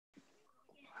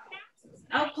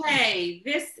Okay,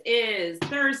 this is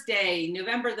Thursday,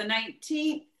 November the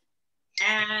 19th,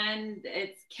 and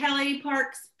it's Kelly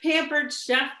Park's Pampered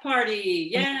Chef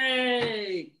Party.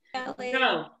 Yay! Kelly.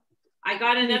 So I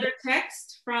got another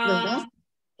text from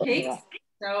Kate,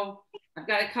 so I've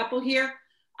got a couple here.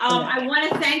 I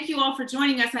want to thank you all for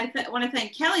joining us. I want to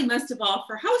thank Kelly most of all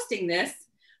for hosting this.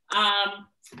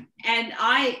 And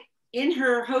in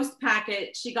her host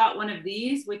packet, she got one of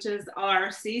these, which is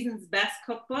our Season's Best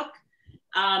Cookbook.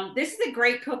 This is a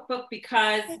great cookbook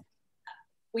because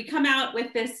we come out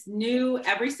with this new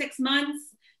every 6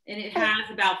 months, and it has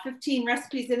about 15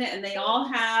 recipes in it, and they all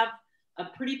have a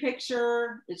pretty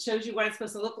picture that shows you what it's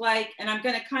supposed to look like. And I'm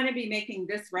going to kind of be making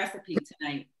this recipe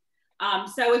tonight.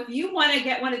 So if you want to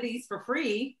get one of these for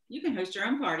free, you can host your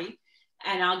own party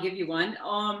and I'll give you one.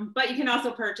 But you can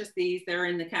also purchase these. They're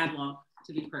in the catalog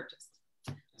to be purchased.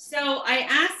 So I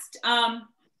asked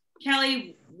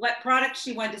Kelly what products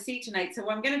she wanted to see tonight. So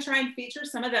I'm going to try and feature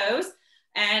some of those.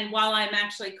 And while I'm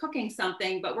actually cooking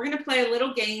something, but we're going to play a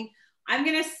little game. I'm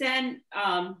going to send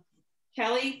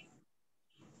Kelly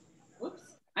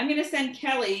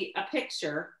a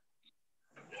picture,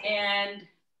 and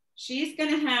she's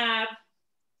going to have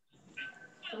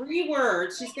 3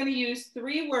 words. She's going to use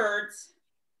 3 words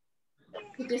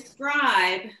to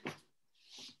describe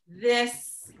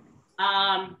this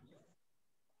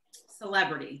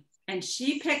celebrity. And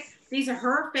she picked, these are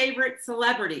her favorite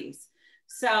celebrities.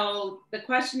 So the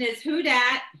question is, who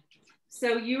dat?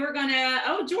 So you are gonna,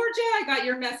 oh, Georgia, I got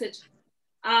your message.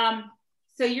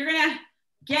 So you're gonna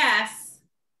guess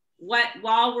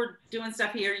while we're doing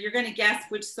stuff here, you're gonna guess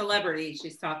which celebrity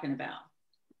she's talking about.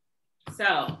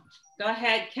 So go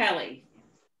ahead, Kelly.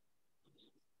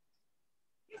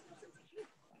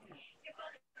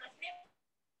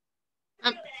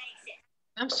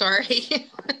 I'm sorry.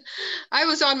 I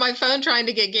was on my phone trying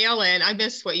to get Gail in. I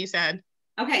missed what you said.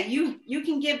 Okay, you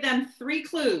can give them 3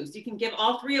 clues. You can give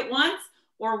all 3 at once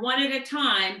or 1 at a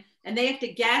time, and they have to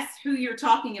guess who you're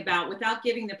talking about without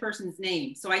giving the person's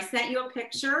name. So I sent you a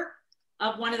picture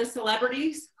of one of the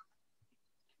celebrities,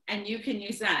 and you can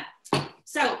use that.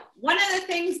 So one of the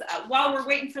things, while we're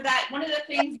waiting for that, one of the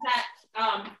things that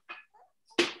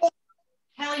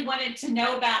Kelly wanted to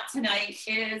know about tonight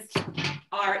is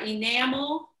our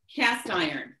enamel cast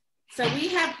iron. So we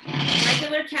have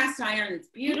regular cast iron. It's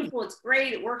beautiful. It's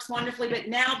great. It works wonderfully. But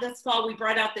now this fall, we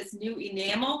brought out this new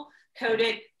enamel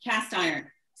coated cast iron.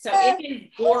 So it is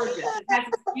gorgeous. It has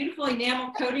this beautiful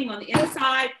enamel coating on the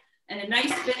inside and a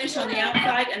nice finish on the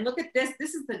outside. And look at this.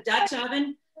 This is the Dutch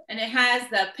oven, and it has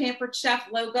the Pampered Chef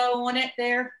logo on it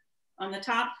there on the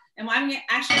top. And I'm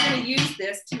actually going to use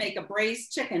this to make a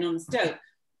braised chicken on the stove.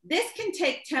 This can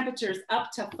take temperatures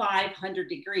up to 500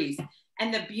 degrees.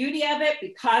 And the beauty of it,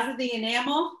 because of the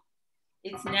enamel,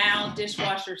 it's now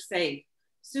dishwasher safe.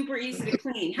 Super easy to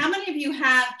clean. How many of you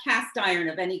have cast iron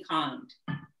of any kind?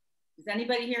 Does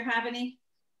anybody here have any?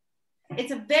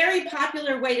 It's a very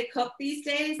popular way to cook these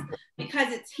days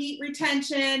because it's heat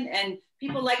retention, and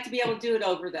people like to be able to do it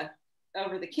over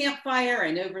the campfire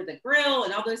and over the grill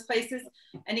and all those places.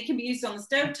 And it can be used on the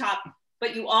stovetop,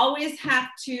 but you always have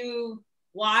to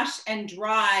wash and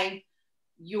dry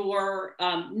your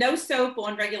no soap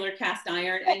on regular cast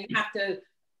iron, and you have to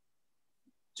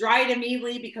dry it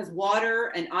immediately because water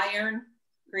and iron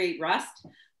create rust.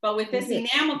 But with this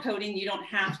enamel coating, you don't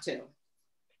have to.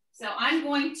 So I'm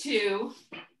going to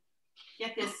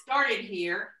get this started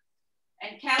here.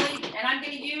 And Kelly, and I'm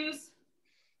going to use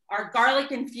our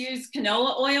garlic infused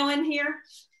canola oil in here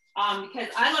because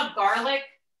I love garlic,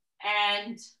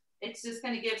 and it's just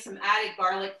going to give some added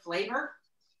garlic flavor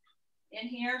in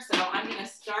here. So I'm going to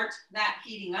start that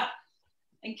heating up.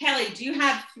 And Kelly, do you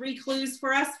have 3 clues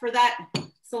for us for that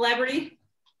celebrity?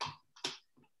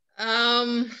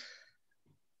 I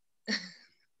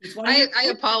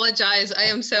apologize. I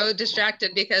am so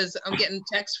distracted because I'm getting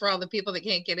texts for all the people that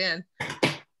can't get in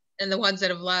and the ones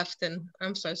that have left, and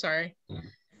I'm so sorry.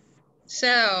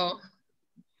 So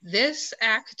this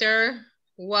actor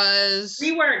was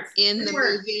 3 words in the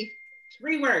movie.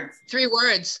 3 words. 3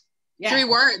 words. Yes. 3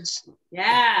 words.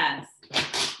 Yes.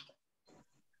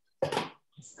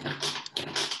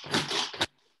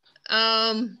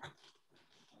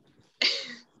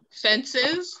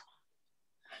 Fences.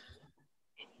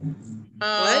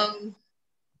 What?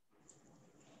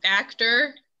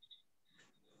 Actor.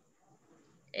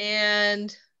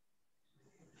 And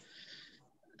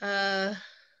what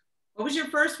was your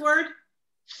first word?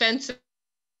 Fences.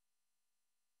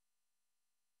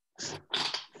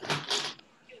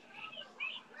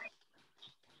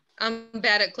 I'm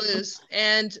bad at clues.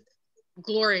 And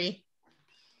glory.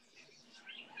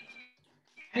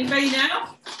 Anybody know?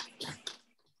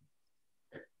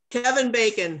 Kevin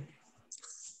Bacon.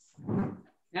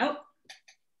 Nope.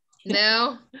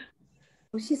 No.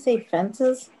 Would she say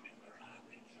fences?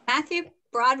 Matthew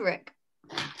Broderick.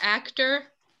 Actor.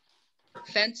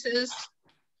 Fences.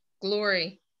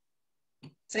 Glory.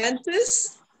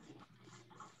 Fences.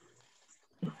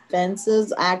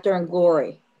 Fences, actor, and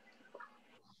glory.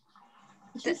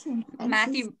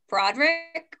 Matthew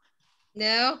Broderick.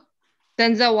 No.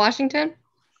 Denzel Washington.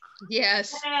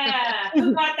 Yes. Yeah.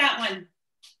 Who got that one?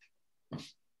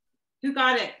 Who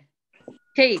got it?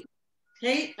 Kate.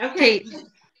 Kate? Okay. Kate.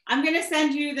 I'm going to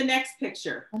send you the next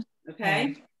picture.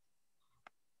 Okay.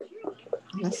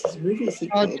 This is really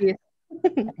Oh, secret.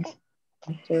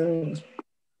 geez.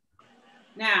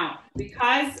 Now,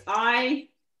 because I'm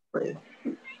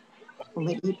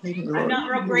not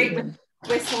real great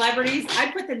with celebrities,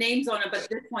 I put the names on it, but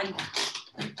this one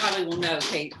you probably will know,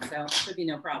 Kate, so it should be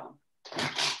no problem.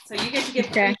 So you get to give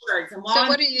 3 words. And So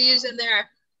what are you using there?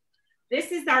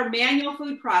 This is our manual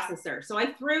food processor. So I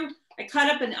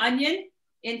cut up an onion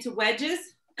into wedges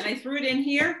and I threw it in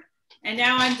here. And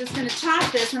now I'm just going to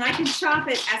chop this, and I can chop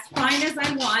it as fine as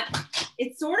I want.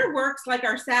 It sort of works like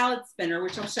our salad spinner,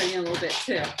 which I'll show you in a little bit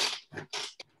too.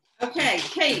 Okay,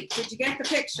 Kate, did you get the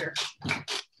picture?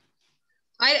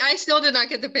 I still did not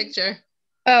get the picture.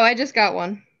 Oh, I just got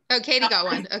one. Oh, Katie got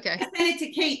one. Okay. I sent it to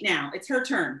Kate now. It's her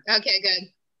turn. Okay, good.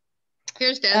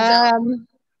 Here's Denzel.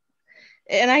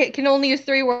 And I can only use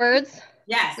 3 words.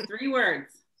 Yes, 3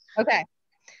 words. Okay.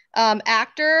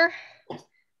 Actor,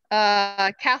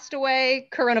 castaway,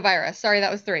 coronavirus. Sorry,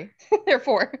 that was 3. There are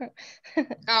 4. Oh,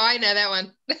 I know that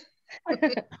one.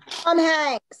 Tom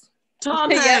Hanks. Tom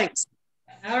Yeah. Hanks.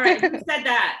 All right, who said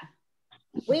that?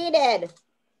 We did.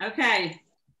 Okay.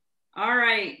 All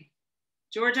right.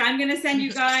 Georgia, I'm going to send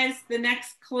you guys the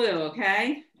next clue,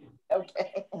 okay?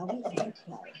 Okay.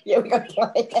 Yeah, we got to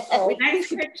play. The next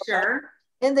picture.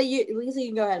 And Lisa, you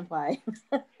can go ahead and play.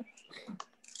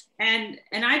 And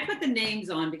I put the names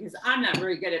on because I'm not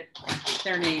very good at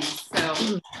their names.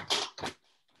 So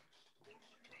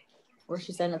Where's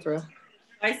she sending it through?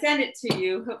 I sent it to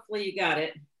you. Hopefully you got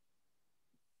it.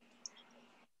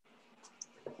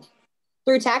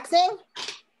 Through texting?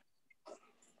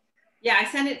 Yeah, I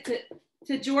sent it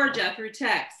to Georgia through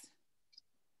text.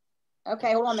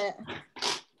 Okay, hold on a minute.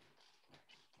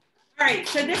 All right,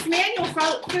 so this manual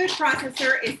food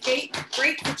processor is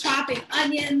great for chopping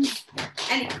onions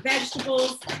and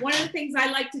vegetables. One of the things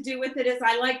I like to do with it is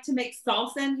I like to make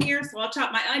salsa in here. So I'll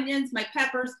chop my onions, my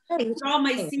peppers, put all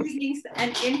my seasonings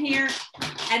in here.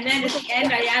 And then at the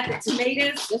end, I add the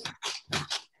tomatoes.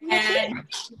 And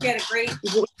you get a great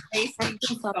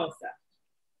tasty salsa.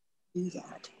 Do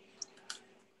that.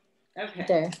 Okay.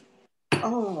 There.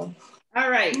 Oh. All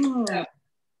right. So,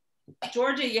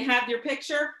 Georgia, you have your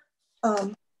picture?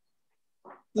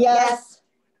 Yes.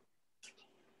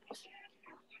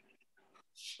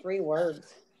 3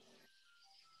 words.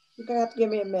 You're gonna have to give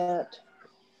me a minute.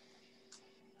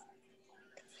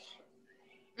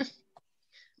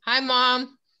 Hi,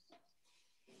 Mom.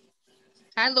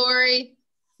 Hi, Lori.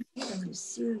 I'm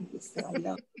serious. I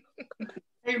know.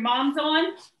 Your mom's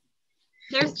on?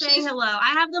 They're saying hello.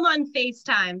 I have them on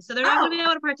FaceTime, so they're not going to be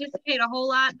able to participate a whole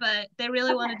lot, but they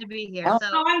really wanted to be here. So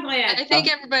Oh, I'm glad. I think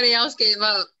everybody else gave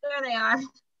up. there they are.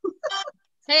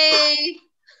 Hey.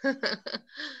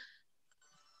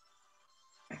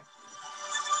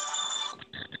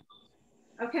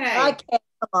 Okay. I can't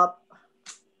come up.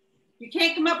 You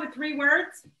can't come up with 3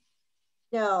 words?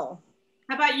 No.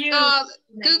 How about you?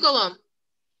 Google them.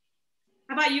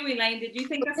 How about you, Elaine? Did you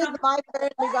think of This is something? my turn.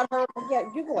 We got her. Yeah,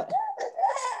 Google it.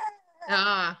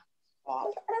 Ah.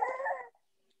 Stop.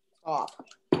 Stop.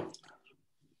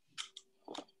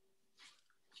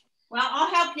 Well,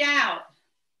 I'll help you out.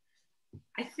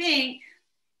 I think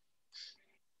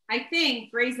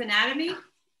Grey's Anatomy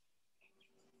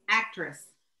actress.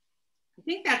 I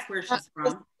think that's where she's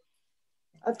from.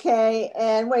 Okay,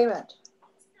 and wait a minute.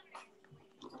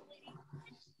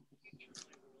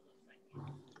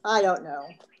 I don't know.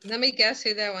 Let me guess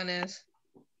who that one is.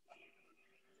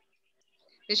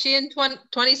 Is she in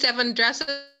 27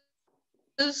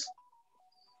 dresses?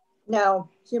 No,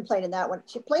 she didn't play in that one.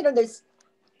 She played in this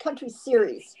country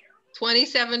series.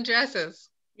 27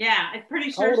 dresses. Yeah, I'm pretty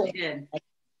sure she did.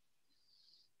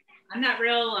 I'm not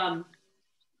real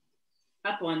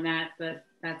up on that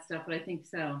stuff, but I think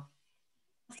so.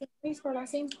 Please spell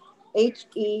last name.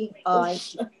 H-E-I.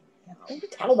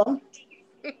 Tell them.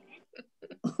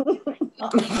 Oh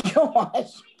my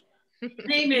gosh. Her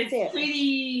name is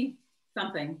Sweetie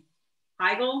something.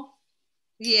 Heigl?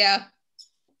 Yeah.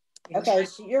 Okay,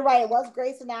 so you're right. It was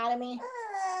Grey's Anatomy.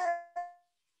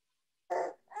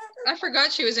 I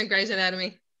forgot she was in Grey's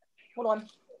Anatomy. Hold on.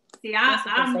 See, Yes, it's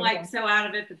the I'm same like one. so out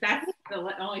of it that that's the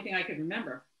only thing I could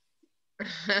remember.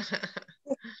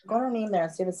 Go on her name there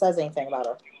and see if it says anything about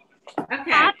her.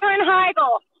 Okay. Catherine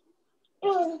Heigl.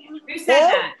 Who said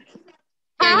that?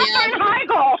 Danielle. Catherine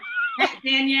Heigl.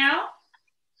 Danielle?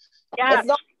 Yes.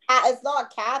 It's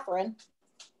not Catherine.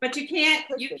 But you can't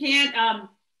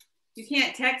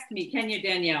text me, can you,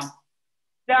 Danielle?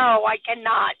 No, I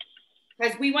cannot.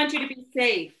 Because we want you to be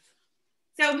safe.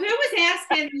 So who was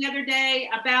asking the other day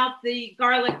about the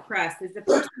garlic press? Is the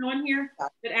person on here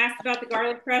that asked about the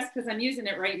garlic press? Because I'm using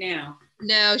it right now.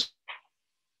 No.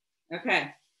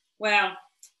 Okay. Well,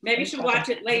 maybe she'll watch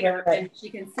it later and she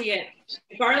can see it.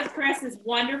 The garlic press is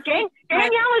wonderful.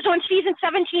 Danielle is on season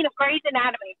 17 of Grey's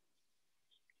Anatomy.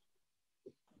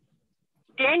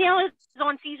 Danielle is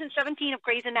on season 17 of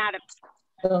Grey's Anatomy.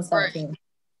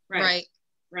 Right.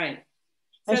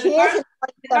 So And the she is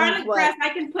garlic press, I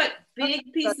can put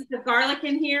big pieces of garlic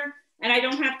in here and I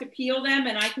don't have to peel them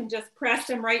and I can just press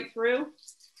them right through.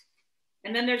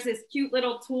 And then there's this cute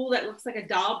little tool that looks like a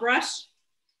doll brush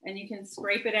and you can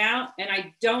scrape it out and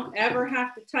I don't ever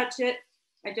have to touch it.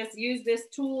 I just use this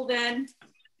tool then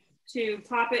to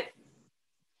pop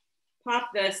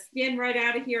the skin right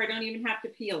out of here. I don't even have to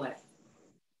peel it.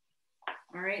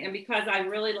 All right, and because I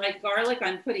really like garlic,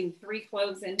 I'm putting 3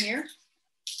 cloves in here.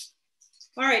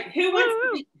 All right, who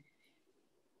wants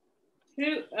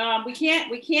to,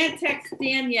 we can't text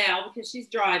Danielle because she's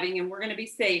driving and we're gonna be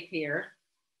safe here.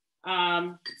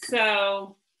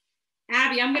 So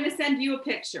Abby, I'm gonna send you a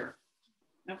picture,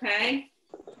 okay?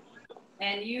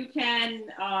 And you can,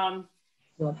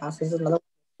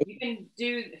 you can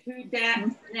do who dat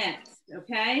next,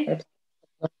 okay?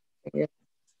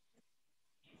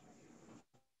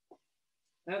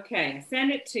 Okay,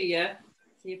 send it to you.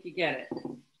 See if you get it.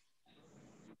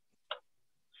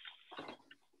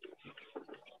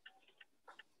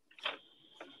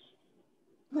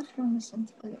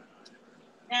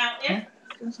 Now,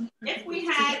 if we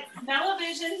had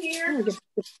smell-o-vision here, you'd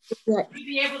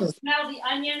be able to smell the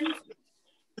onions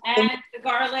and the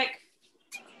garlic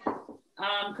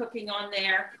cooking on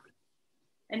there.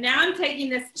 And now I'm taking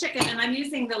this chicken and I'm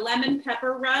using the lemon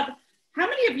pepper rub. How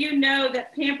many of you know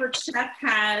that Pampered Chef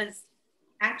has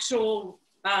actual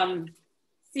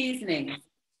seasonings?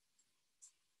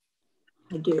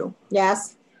 I do.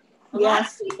 Yes. A lot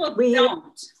of people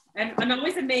don't. And I'm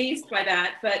always amazed by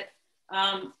that, but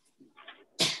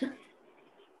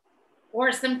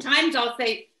or sometimes I'll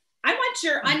say, I want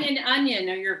your onion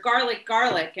or your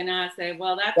garlic. And I say,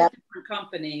 well, that's a different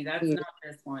company. That's not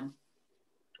this one.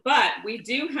 But we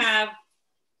do have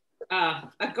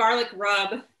a garlic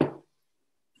rub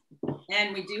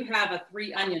and we do have a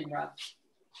 3 onion rub.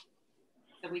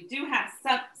 So we do have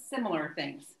some similar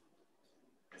things.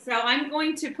 So I'm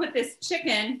going to put this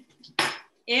chicken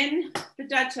in the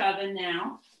Dutch oven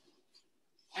now.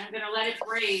 I'm gonna let it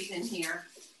braise in here.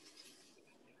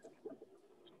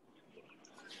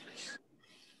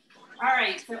 All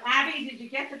right, so Abby, did you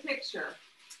get the picture?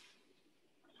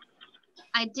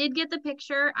 I did get the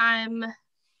picture. I'm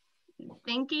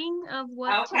thinking of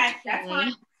what to say. That's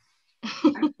fine.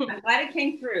 I'm glad it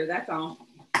came through, that's all.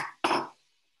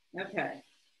 Okay.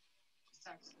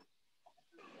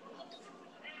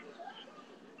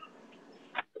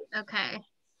 Okay.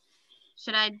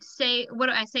 Should I say, what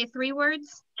do I say, 3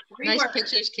 words? Nice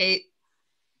pictures, Kate.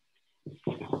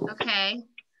 Okay.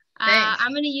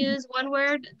 I'm going to use one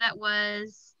word that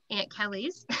was Aunt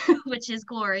Kelly's, which is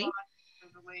glory.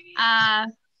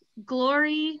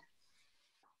 Glory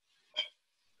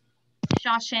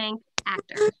Shawshank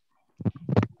actor.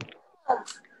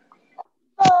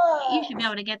 You should be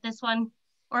able to get this one.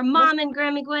 Or Mom and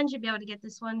Grammy Gwen should be able to get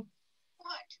this one.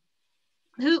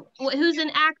 Who's an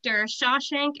actor?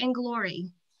 Shawshank and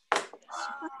Glory.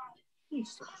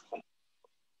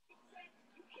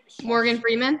 Morgan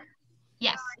Freeman.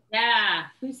 Yes. Yeah.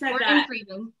 Who said Morgan that?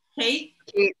 Freeman. Kate?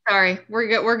 Kate, sorry. We're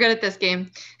good. We're good at this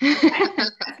game. Okay. That's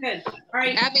good. All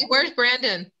right. Abby, where's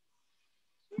Brandon?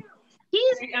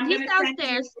 He's gonna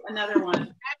downstairs. send you another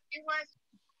one.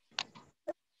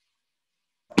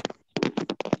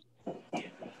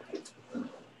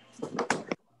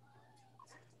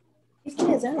 He's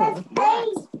getting his own.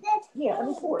 Here, let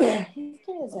me pour it. He's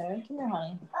getting his own. Come here,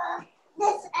 honey.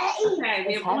 Okay,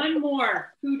 we have one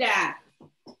more. Who dat?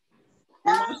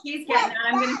 And while she's getting that,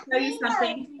 I'm going to show you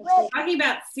something. Talking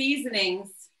about seasonings,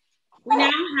 we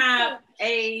now have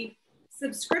a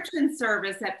subscription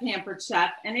service at Pampered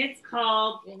Chef, and it's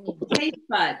called Taste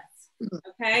Buds.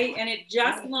 Okay, and it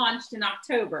just launched in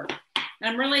October.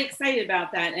 And I'm really excited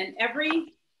about that. And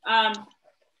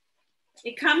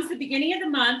it comes the beginning of the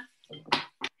month,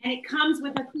 and it comes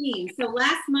with a theme. So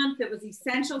last month it was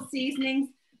essential seasonings,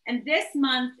 and this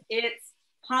month it's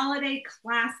holiday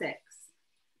classics.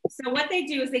 So what they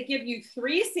do is they give you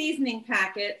 3 seasoning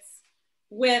packets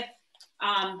with,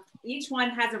 each one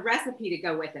has a recipe to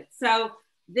go with it. So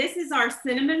this is our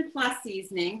cinnamon plus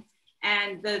seasoning,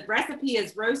 and the recipe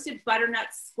is roasted butternut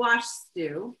squash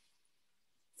stew.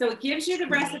 So it gives you the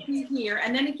recipe here,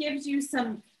 and then it gives you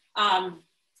some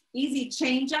easy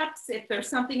change ups. If there's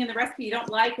something in the recipe you don't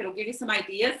like, it'll give you some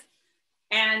ideas.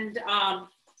 And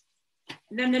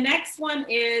then the next one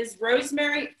is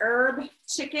rosemary herb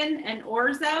chicken and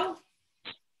orzo.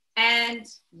 And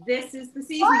this is the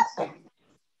seasoning.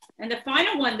 And the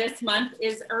final one this month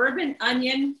is herb and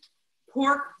onion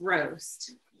pork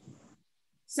roast.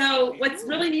 So what's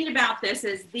really neat about this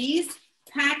is these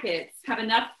packets have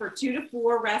enough for 2 to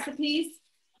 4 recipes,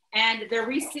 and they're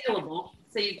resealable.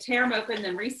 So you tear them open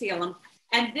and reseal them.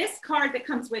 And this card that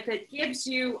comes with it gives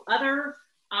you other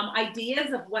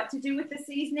ideas of what to do with the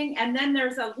seasoning. And then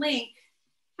there's a link.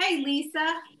 Hey, Lisa,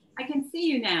 I can see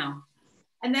you now.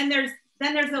 And then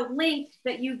there's a link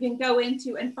that you can go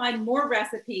into and find more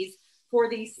recipes for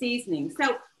these seasonings.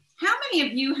 So how many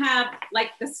of you have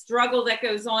like the struggle that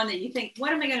goes on that you think,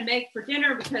 what am I going to make for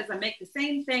dinner? Because I make the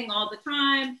same thing all the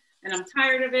time and I'm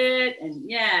tired of it. And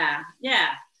yeah.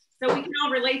 So we can all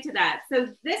relate to that.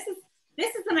 So this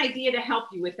is an idea to help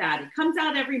you with that. It comes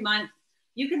out every month.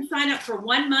 You can sign up for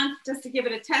 1 month just to give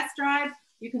it a test drive.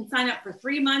 You can sign up for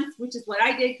 3 months, which is what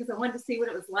I did because I wanted to see what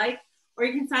it was like. Or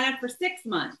you can sign up for 6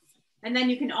 months. And then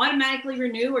you can automatically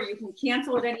renew, or you can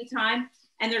cancel at any time.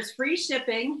 And there's free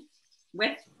shipping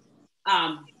with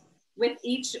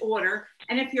each order.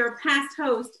 And if you're a past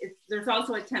host, there's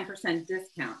also a 10%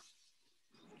 discount.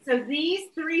 So these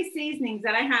 3 seasonings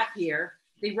that I have here,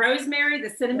 the rosemary, the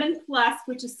cinnamon plus,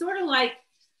 which is sort of like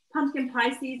pumpkin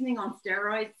pie seasoning on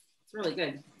steroids. It's really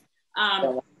good.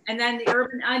 And then the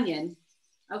herb and onion.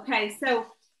 Okay, so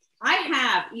I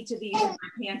have each of these in my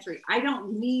pantry. I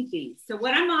don't need these. So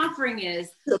what I'm offering is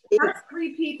the first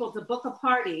 3 people to book a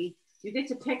party, you get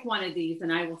to pick one of these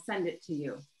and I will send it to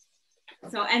you.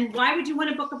 So, and why would you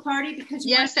want to book a party? Because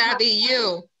you yes, Abby,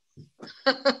 you.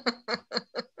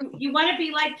 You want to be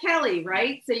like Kelly,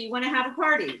 right? So you want to have a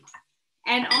party.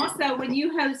 And also when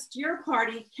you host your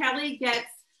party, Kelly gets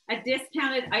a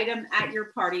discounted item at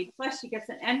your party. Plus she gets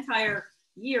an entire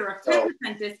year of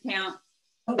 10% discount.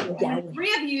 And when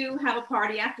 3 of you have a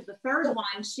party after the 3rd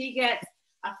one, she gets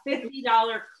a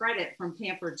 $50 credit from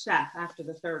Pampered Chef after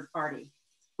the 3rd party.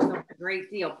 So it's a great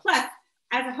deal. Plus,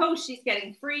 as a host, she's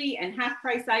getting free and half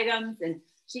price items, and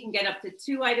she can get up to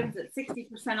 2 items at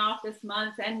 60% off this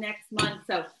month and next month.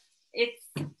 So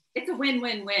it's a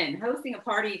win-win-win. Hosting a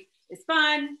party is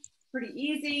fun, pretty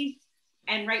easy.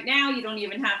 And right now you don't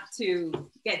even have to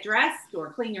get dressed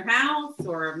or clean your house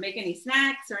or make any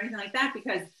snacks or anything like that,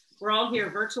 because we're all here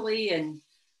virtually and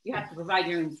you have to provide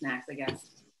your own snacks, I guess.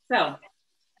 So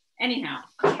anyhow,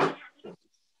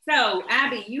 so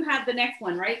Abby, you have the next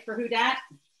one, right? For who dat?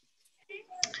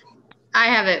 I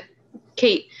have it.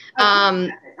 Kate.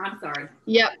 I'm sorry.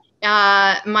 Yep.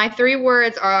 My 3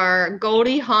 words are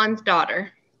Goldie Hawn's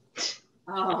daughter.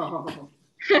 Oh,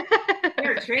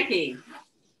 you're tricky.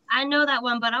 I know that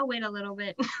one, but I'll wait a little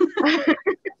bit.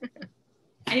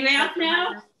 Anybody else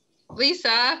know?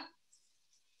 Lisa.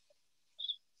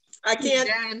 I can't.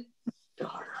 Jen.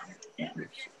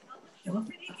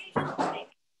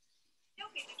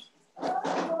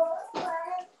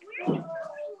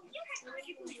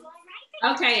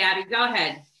 Okay, Abby, go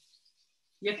ahead.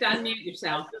 You have to unmute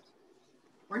yourself.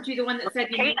 Weren't you the one that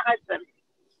said you Kate husband.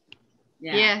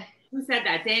 Yeah. Who said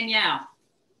that? Danielle.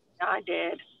 I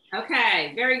did.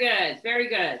 Okay, very good, very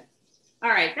good. All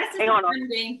right, that's Hang on.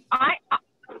 thing. I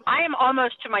am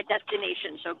almost to my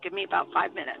destination, so give me about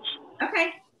 5 minutes.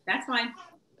 Okay, that's fine.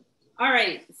 All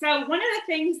right, so one of the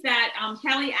things that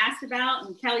Kelly asked about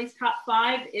in Kelly's top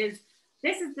 5 is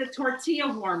this is the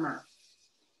tortilla warmer.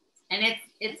 And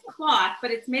it's cloth,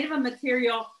 but it's made of a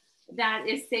material that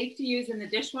is safe to use in the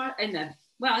dishwasher, in the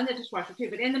dishwasher too,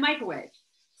 but in the microwave.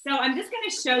 So I'm just going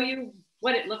to show you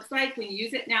what it looks like when you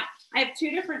use it. Now, I have 2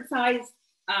 different size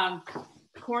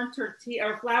corn tortilla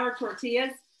or flour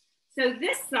tortillas. So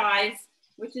this size,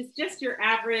 which is just your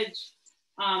average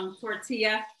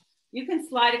tortilla, you can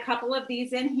slide a couple of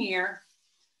these in here.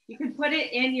 You can put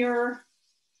it in your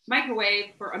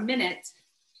microwave for a minute.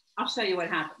 I'll show you what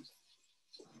happens.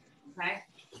 Okay.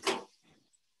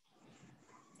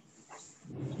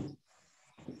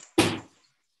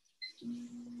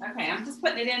 Okay, I'm just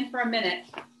putting it in for a minute.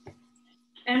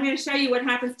 And I'm going to show you what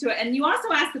happens to it. And you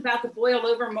also asked about the boil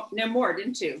over no more,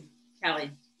 didn't you,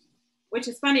 Kelly? which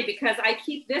is funny because I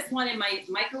keep this one in my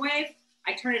microwave.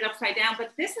 I turn it upside down,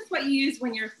 but this is what you use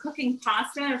when you're cooking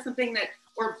pasta or something that,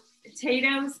 or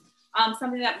potatoes,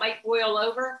 something that might boil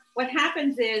over. What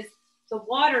happens is the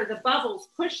water, the bubbles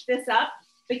push this up.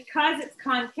 Because it's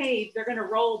concave, they're gonna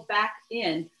roll back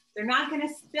in. They're not gonna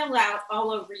spill out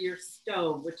all over your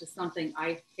stove, which is something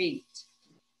I hate.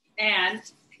 And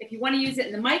if you wanna use it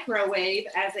in the microwave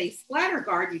as a splatter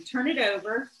guard, you turn it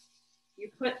over, you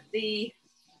put the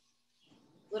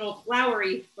little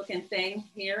floury looking thing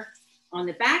here on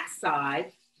the back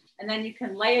side, and then you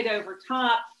can lay it over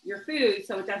top your food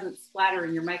so it doesn't splatter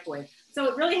in your microwave.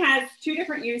 So it really has two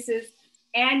different uses,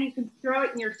 and you can throw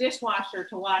it in your dishwasher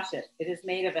to wash it. It is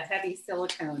made of a heavy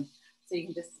silicone, so you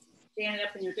can just stand it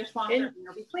up in your dishwasher and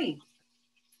it'll be clean.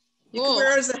 You can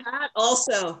wear it as a hat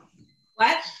also.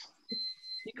 What?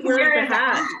 You can wear it as a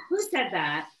hat. Who said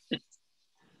that?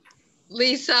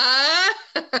 Lisa. I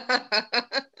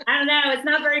don't know. It's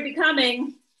not very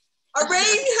becoming. A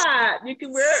rain hat. You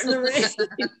can wear it in the rain.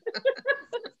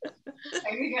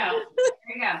 There you go.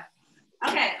 There you go.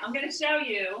 Okay, I'm going to show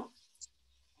you.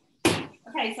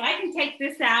 Okay, so I can take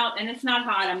this out, and it's not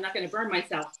hot. I'm not going to burn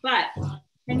myself, but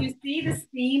can you see the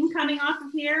steam coming off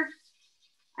of here?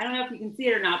 I don't know if you can see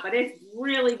it or not, but it's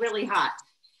really, really hot.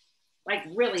 Like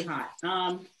really hot.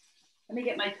 Let me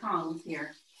get my tongs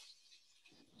here.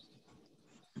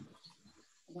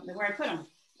 I don't know where I put them.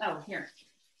 Oh, here.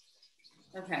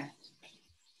 Okay.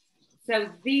 So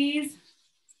these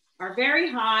are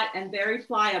very hot and very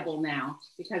pliable now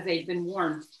because they've been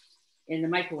warmed in the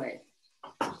microwave.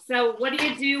 So what do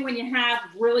you do when you have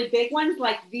really big ones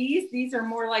like these? These are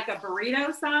more like a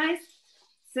burrito size.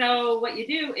 So what you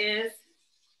do is,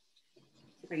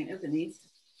 if I can open these.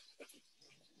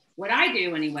 What I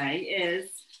do anyway is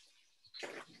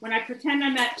when I pretend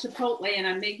I'm at Chipotle and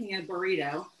I'm making a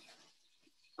burrito,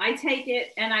 I take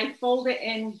it and I fold it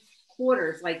in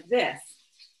quarters like this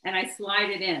and I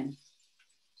slide it in.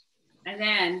 And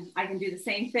then I can do the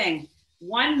same thing.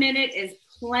 1 minute is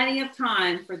plenty of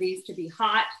time for these to be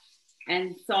hot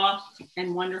and soft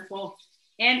and wonderful.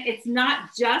 And it's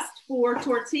not just for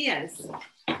tortillas.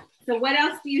 So what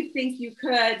else do you think you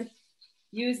could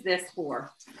use this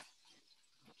for?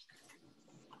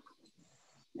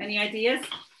 Any ideas?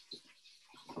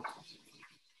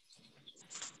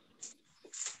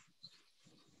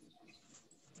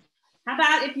 How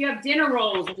about if you have dinner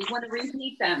rolls and you want to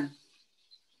reheat them?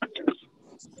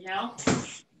 You know,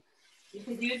 you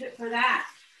could use it for that.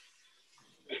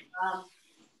 I'm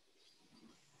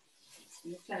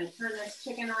just going to turn this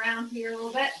chicken around here a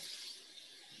little bit.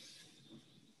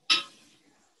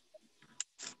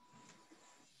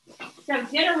 So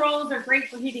dinner rolls are great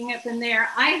for heating up in there.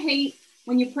 I hate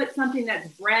when you put something that's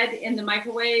bread in the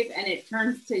microwave and it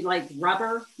turns to like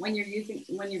rubber when you're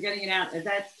getting it out.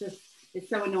 That's just, it's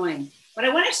so annoying. But I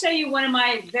want to show you one of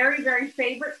my very, very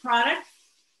favorite products,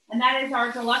 and that is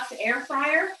our deluxe air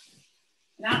fryer.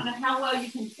 And I don't know how well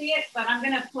you can see it, but I'm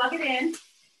going to plug it in.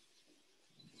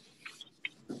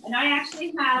 And I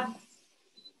actually have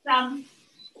some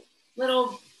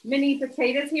little mini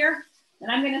potatoes here,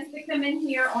 and I'm going to stick them in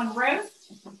here on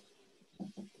roast.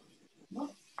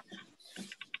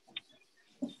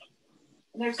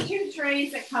 And there's 2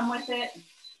 trays that come with it.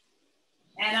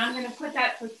 And I'm going to put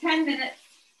that for 10 minutes.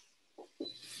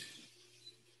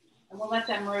 And we'll let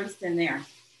them roast in there.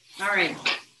 All right.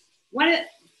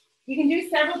 You can do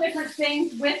several different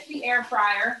things with the air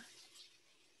fryer.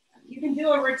 You can do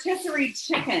a rotisserie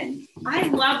chicken. I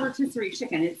love rotisserie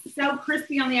chicken. It's so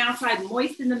crispy on the outside,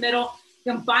 moist in the middle.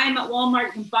 You can buy them at Walmart.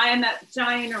 You can buy them at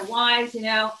Giant or Wise, you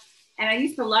know. And I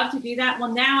used to love to do that.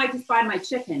 Well, now I just buy my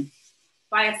chicken.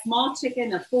 Buy a small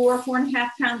chicken, a 4.5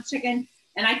 pound chicken,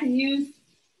 and I can use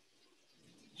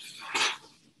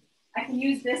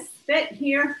this spit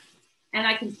here, and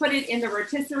I can put it in the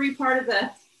rotisserie part of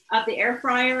the air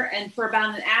fryer, and for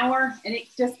about an hour, and it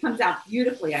just comes out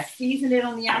beautifully. I season it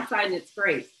on the outside, and it's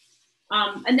great.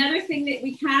 Another thing that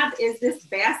we have is this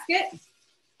basket.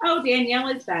 Oh, Danielle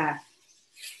is back.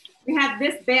 We have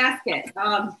this basket,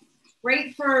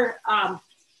 great for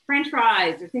French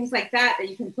fries or things like that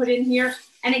you can put in here.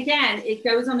 And again, it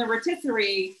goes on the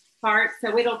rotisserie part,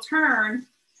 so it'll turn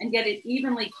and get it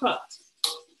evenly cooked.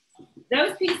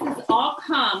 Those pieces all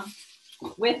come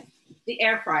with the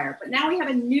air fryer, but now we have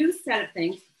a new set of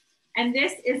things, and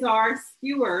this is our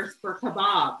skewers for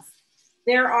kebabs.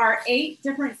 There are 8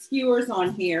 different skewers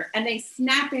on here, and they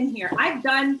snap in here. I've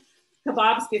done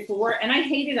kebabs before, and I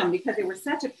hated them because they were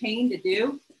such a pain to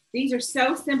do. These are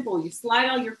so simple. You slide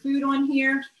all your food on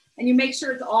here, and you make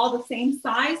sure it's all the same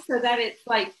size so that it's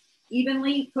like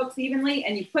evenly, cooks evenly,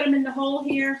 and you put them in the hole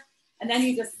here, and then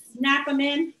you just snap them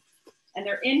in, and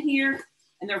they're in here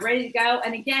and they're ready to go.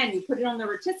 And again, you put it on the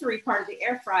rotisserie part of the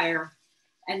air fryer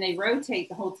and they rotate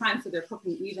the whole time so they're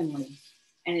cooking evenly.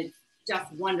 And it's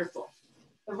just wonderful.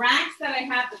 The racks that I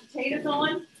have the potatoes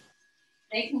on,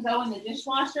 they can go in the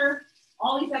dishwasher.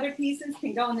 All these other pieces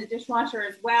can go in the dishwasher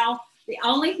as well. The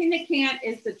only thing that can't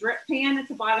is the drip pan at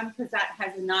the bottom because that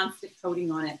has a nonstick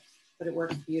coating on it, but it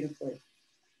works beautifully.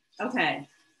 Okay,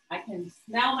 I can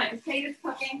smell my potatoes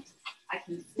cooking. I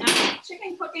can smell my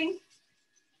chicken cooking.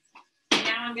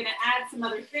 Now I'm gonna add some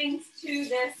other things to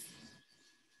this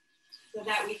so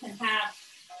that we can have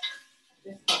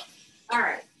this cooked. All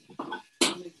right,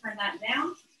 let me turn that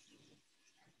down.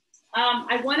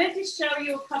 I wanted to show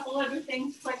you a couple other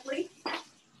things quickly.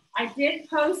 I did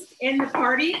post in the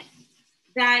party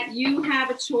that you have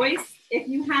a choice. If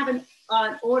you have an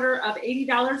order of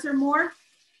 $80 or more,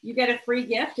 you get a free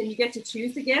gift and you get to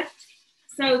choose the gift.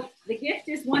 So the gift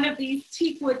is one of these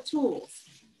teakwood tools.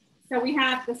 So we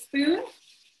have the spoon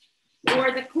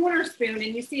or the corner spoon,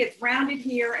 and you see it's rounded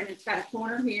here and it's got a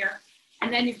corner here.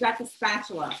 And then you've got the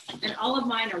spatula, and all of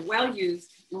mine are well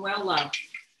used and well loved.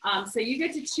 So you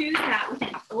get to choose that with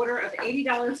an order of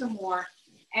 $80 or more.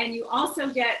 And you also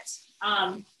get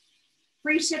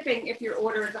free shipping if your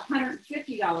order is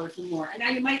 $150 or more. And now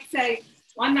you might say,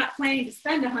 well, I'm not planning to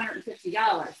spend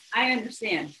 $150. I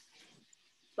understand.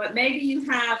 But maybe you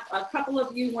have a couple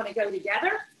of you want to go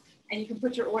together and you can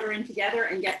put your order in together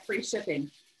and get free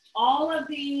shipping. All of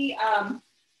the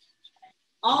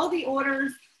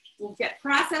orders will get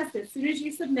processed as soon as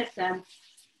you submit them,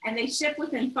 and they ship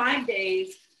within 5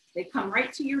 days. They come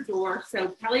right to your door, so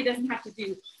Kelly doesn't have to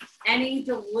do any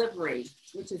delivery,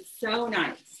 which is so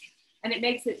nice. And it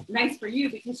makes it nice for you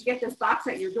because you get this box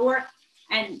at your door,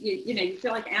 and you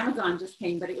feel like Amazon just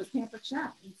came, but it was Pampered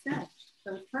Chef instead,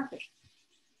 so it's perfect.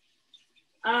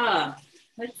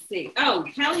 Let's see. Oh,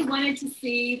 Kelly wanted to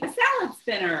see the salad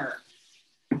spinner.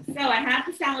 So I have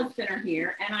the salad spinner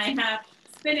here, and I have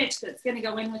spinach that's going to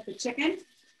go in with the chicken.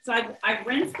 So I've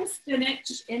rinsed the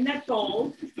spinach in that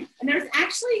bowl, and there's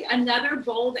actually another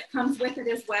bowl that comes with it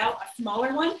as well, a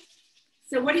smaller one.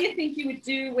 So what do you think you would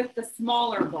do with the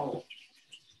smaller bowl?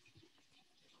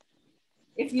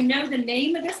 If you know the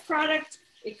name of this product,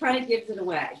 it kind of gives it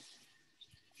away.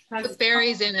 Put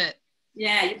berries in it.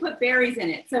 Yeah, you put berries in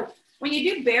it. So when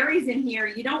you do berries in here,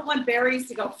 you don't want berries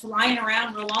to go flying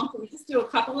around real long, so we just do a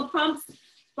couple of pumps.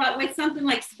 But with something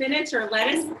like spinach or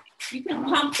lettuce, you can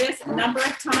pump this a number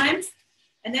of times,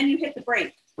 and then you hit the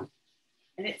brake,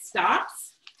 and it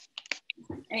stops.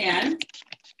 And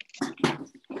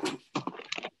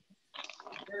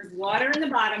there's water in the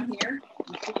bottom here,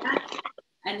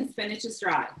 and the spinach is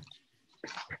dry.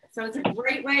 So it's a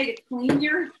great way to clean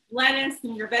your lettuce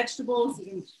and your vegetables. You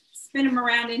can spin them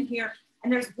around in here.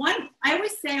 And there's one, I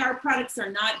always say our products are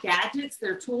not gadgets,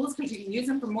 they're tools because you can use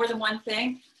them for more than one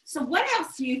thing. So what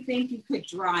else do you think you could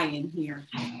dry in here?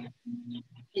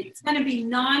 It's going to be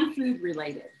non-food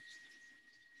related.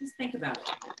 Just think about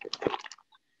it.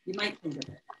 You might think of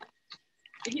it.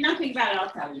 If you don't think about it, I'll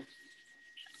tell you.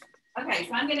 Okay,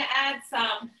 so I'm going to add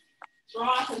some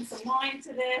broth and some wine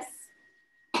to this.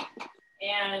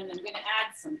 And I'm going to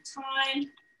add some thyme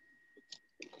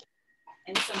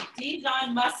and some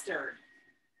Dijon mustard.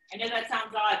 I know that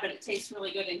sounds odd, but it tastes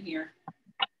really good in here.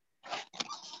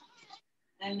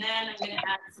 And then I'm going to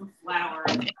add some flour.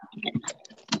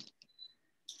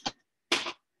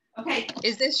 Okay.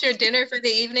 Is this your dinner for the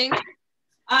evening?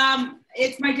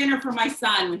 It's my dinner for my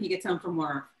son when he gets home from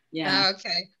work. Yeah. Oh,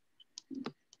 okay.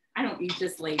 I don't eat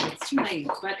this late. It's too late.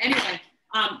 But anyway,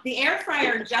 the air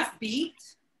fryer just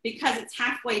beeped because it's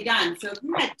halfway done. So if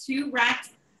you had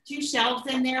two shelves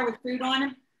in there with food on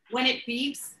them, when it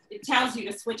beeps, it tells you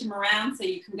to switch them around so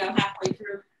you can go halfway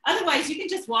through. Otherwise, you can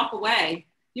just walk away.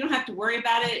 You don't have to worry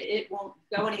about it. It won't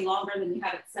go any longer than you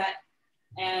have it set.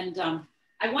 And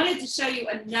I wanted to show you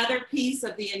another piece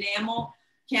of the enamel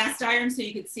cast iron so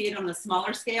you could see it on a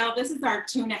smaller scale. This is our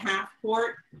 2.5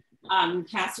 quart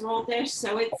casserole dish.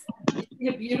 So it's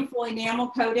a beautiful enamel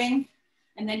coating.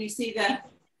 And then you see the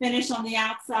finish on the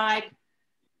outside.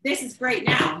 This is great.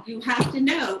 Now, you have to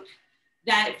note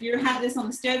that if you have this on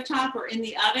the stovetop or in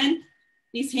the oven,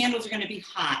 these handles are going to be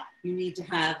hot. You need to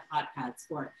have hot pads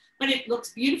for it. But it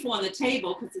looks beautiful on the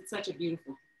table because it's such a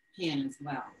beautiful pan as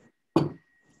well.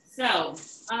 So,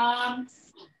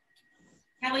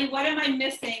 Kelly, what am I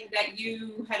missing that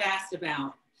you had asked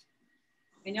about?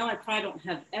 I know I probably don't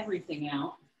have everything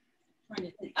out. I'm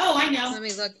trying to think. Oh, I know. Let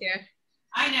me look here.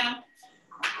 I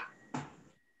know.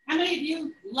 How many of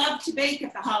you love to bake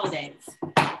at the holidays?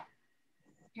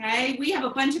 Okay, we have a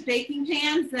bunch of baking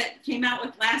pans that came out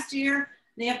with last year.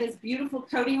 They have this beautiful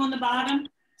coating on the bottom.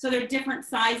 So they're different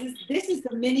sizes. This is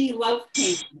the mini loaf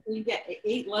pan. So you get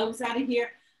 8 loaves out of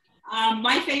here.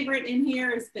 My favorite in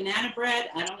here is banana bread.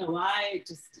 I don't know why,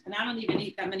 and I don't even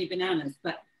eat that many bananas,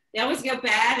 but they always go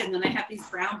bad. And then I have these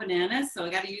brown bananas, so I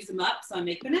got to use them up. So I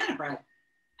make banana bread.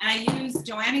 And I use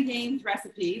Joanna Gaines'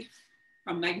 recipe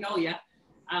from Magnolia,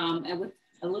 and with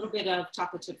a little bit of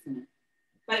chocolate chips in it.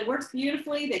 But it works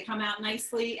beautifully. They come out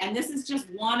nicely. And this is just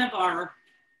one of our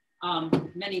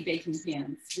many baking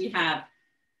pans. We have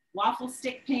waffle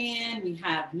stick pan. We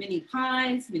have mini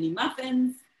pies, mini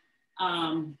muffins.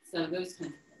 So those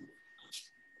kinds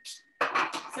of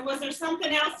things. So was there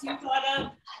something else you thought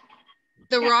of?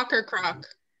 The rocker crock.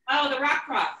 Oh, the rock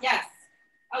crock, yes.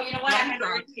 Oh, you know what? I have it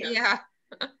right here. Yeah.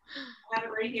 I have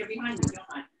it right here behind me, don't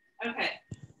I? Okay.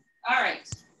 All right.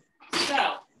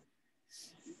 So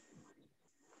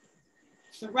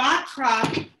the rock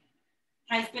crock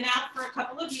has been out for a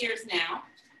couple of years now.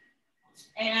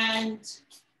 And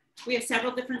we have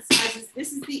several different sizes.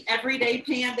 This is the everyday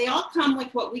pan. They all come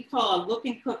with what we call a look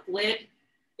and cook lid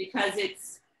because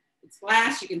it's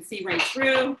glass, you can see right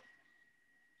through.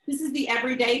 This is the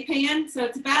everyday pan. So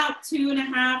it's about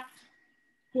 2.5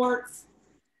 quarts.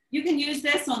 You can use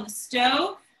this on the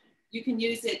stove. You can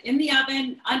use it in the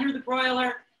oven, under the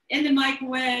broiler, in the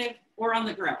microwave, or on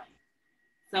the grill.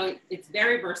 So it's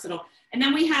very versatile. And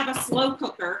then we have a slow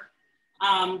cooker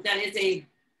that is a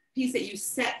piece that you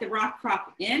set the rock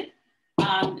crock in.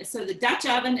 So the Dutch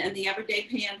oven and the everyday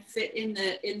pan fit in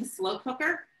the slow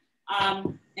cooker.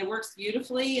 It works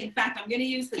beautifully. In fact, I'm going to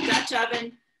use the Dutch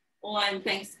oven on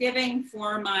Thanksgiving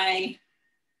for my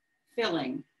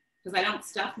filling because I don't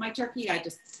stuff my turkey. I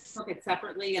just cook it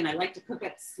separately, and I like to cook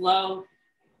it slow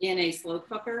in a slow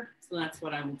cooker. So that's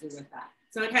what I will do with that.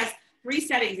 So it has 3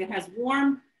 settings. It has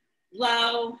warm,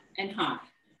 low, and high.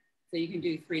 So you can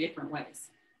do 3 different ways.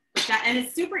 And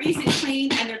it's super easy to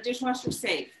clean, and they're dishwasher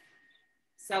safe.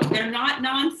 So they're not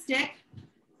non-stick.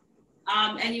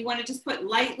 And you want to just put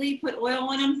oil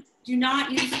on them. Do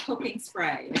not use cooking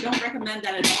spray. I don't recommend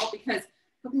that at all because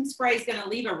cooking spray is going to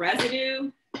leave a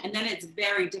residue, and then it's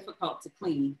very difficult to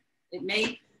clean. It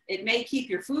may keep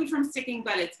your food from sticking,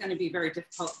 but it's going to be very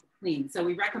difficult to clean. So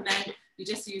we recommend you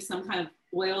just use some kind of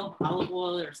oil, olive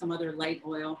oil, or some other light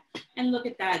oil. And look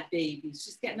at that baby.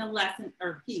 She's getting a lesson,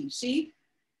 or she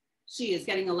is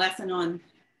getting a lesson on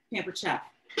Pampered Chef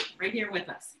right here with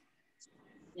us.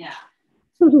 Yeah.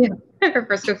 Her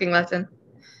first cooking lesson.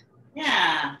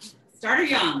 Yeah. Start her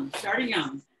young,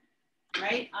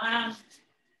 right? I'm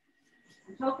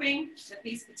hoping that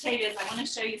these potatoes, I want to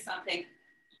show you something.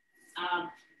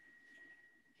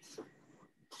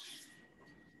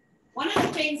 One of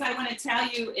the things I want to tell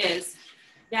you is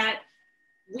that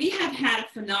we have had a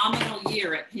phenomenal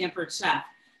year at Pampered Chef.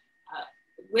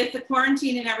 With the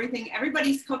quarantine and everything,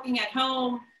 everybody's cooking at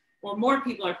home, or more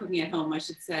people are cooking at home, I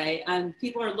should say, and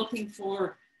people are looking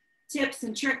for tips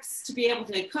and tricks to be able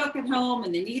to cook at home,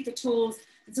 and they need the tools.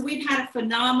 And so we've had a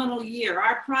phenomenal year.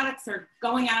 Our products are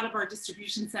going out of our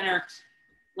distribution center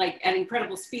like at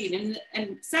incredible speed.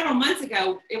 And several months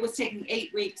ago, it was taking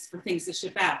 8 weeks for things to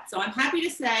ship out. So I'm happy to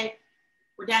say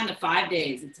we're down to 5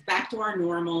 days. It's back to our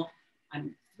normal.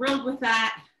 I'm thrilled with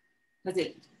that because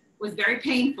it was very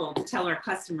painful to tell our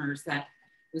customers that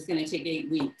it was going to take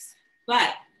 8 weeks.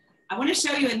 But I want to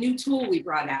show you a new tool we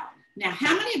brought out. Now,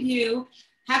 how many of you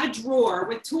have a drawer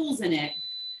with tools in it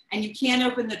and you can't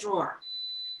open the drawer?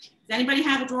 Does anybody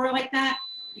have a drawer like that?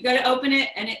 You go to open it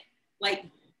and it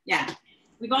yeah,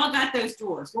 we've all got those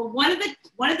drawers. Well, one of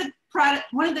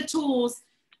the tools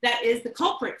that is the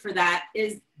culprit for that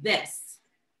is this.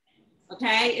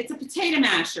 Okay, it's a potato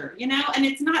masher, you know, and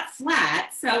it's not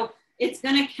flat, so it's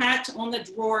gonna catch on the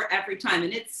drawer every time,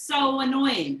 and it's so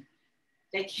annoying.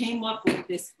 They came up with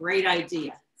this great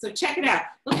idea. So check it out.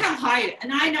 Look how high,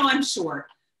 and I know I'm short,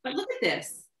 but look at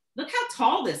this. Look how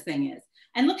tall this thing is,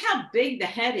 and look how big the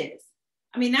head is.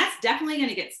 I mean, that's definitely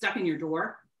gonna get stuck in your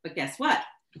drawer, but guess what?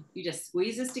 You just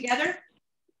squeeze this together,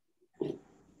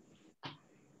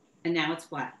 and now it's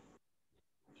flat.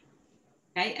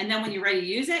 Okay, and then when you're ready to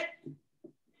use it,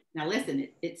 now listen,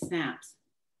 it snaps.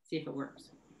 See if it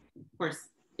works. Of course,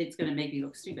 it's gonna make you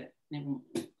look stupid. And it won't.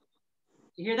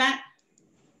 You hear that?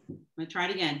 I'm gonna try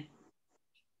it again.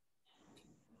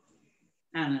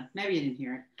 I don't know, maybe you didn't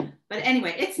hear it. But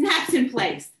anyway, it snaps in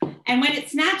place. And when it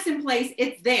snaps in place,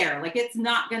 it's there, like it's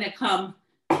not gonna come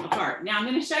apart. Now I'm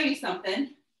gonna show you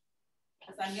something,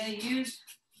 because I'm gonna use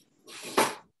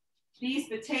these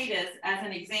potatoes as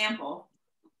an example.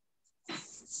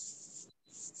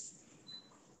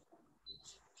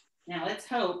 Now let's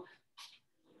hope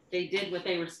they did what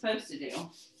they were supposed to do.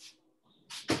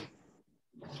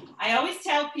 I always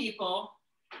tell people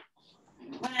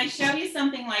when I show you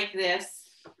something like this,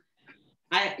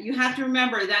 you have to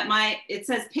remember that it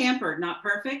says pampered, not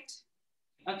perfect.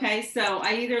 Okay, so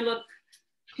I either look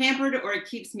pampered or it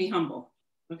keeps me humble.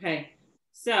 Okay,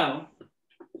 so,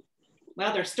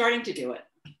 well, they're starting to do it.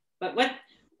 But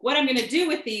what I'm gonna do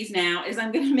with these now is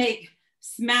I'm gonna make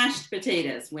smashed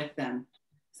potatoes with them.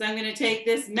 So I'm gonna take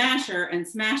this masher and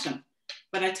smash them.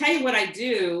 But I tell you what I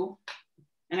do,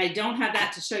 and I don't have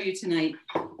that to show you tonight,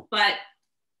 but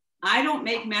I don't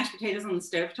make mashed potatoes on the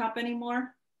stovetop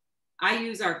anymore. I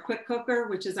use our quick cooker,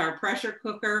 which is our pressure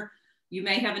cooker. You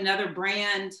may have another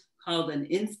brand called an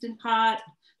Instant Pot,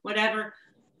 whatever.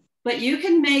 But you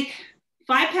can make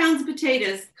 5 pounds of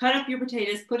potatoes, cut up your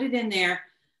potatoes, put it in there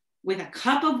with a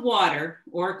cup of water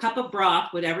or a cup of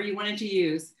broth, whatever you wanted to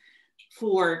use,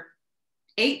 for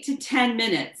 8 to 10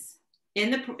 minutes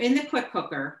in the quick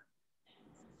cooker.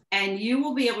 And you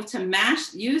will be able to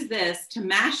use this to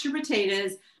mash your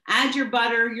potatoes, add your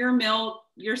butter, your milk,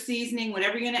 your seasoning,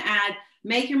 whatever you're gonna add,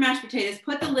 make your mashed potatoes,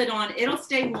 put the lid on, it'll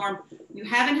stay warm. You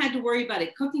haven't had to worry about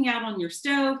it cooking out on your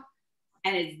stove,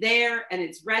 and it's there and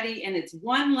it's ready, and it's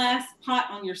one less pot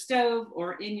on your stove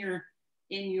or in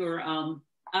your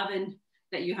oven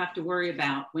that you have to worry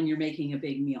about when you're making a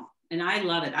big meal. And I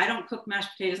love it. I don't cook mashed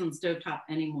potatoes on the stovetop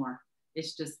anymore.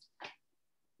 It's just,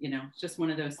 it's just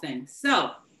one of those things.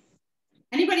 So,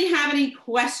 anybody have any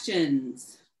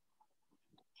questions?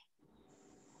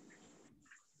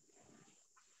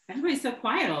 Everybody's so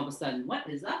quiet all of a sudden. What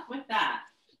is up with that?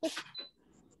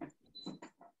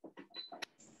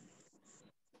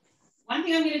 One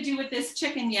thing I'm going to do with this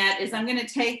chicken yet is I'm going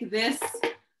to take this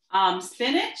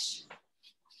spinach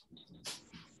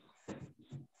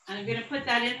and I'm going to put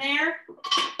that in there.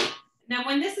 Now,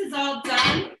 when this is all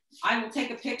done, I will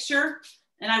take a picture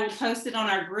and I will post it on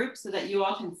our group so that you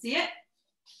all can see it.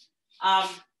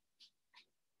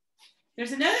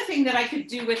 There's another thing that I could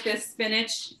do with this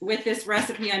spinach, with this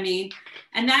recipe,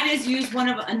 and that is use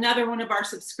another one of our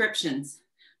subscriptions.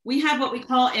 We have what we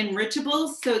call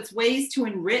enrichables, so it's ways to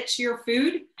enrich your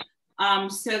food,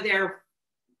 so they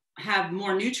have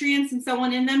more nutrients and so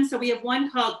on in them. So we have one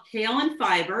called Kale and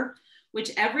Fiber,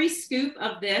 which every scoop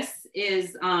of this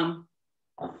is going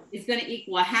to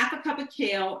equal a half a cup of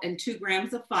kale and 2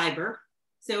 grams of fiber.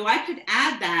 So I could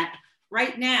add that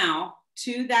right now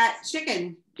to that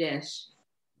chicken dish,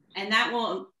 and that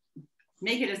will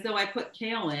make it as though I put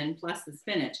kale in plus the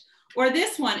spinach. Or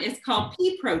this one is called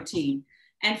pea protein.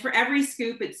 And for every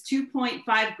scoop, it's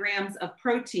 2.5 grams of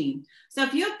protein. So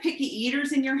if you have picky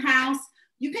eaters in your house,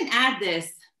 you can add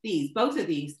both of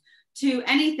these, to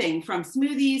anything from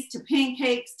smoothies, to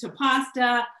pancakes, to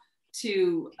pasta,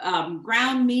 to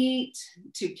ground meat,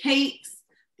 to cakes,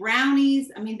 brownies.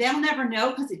 They'll never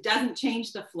know because it doesn't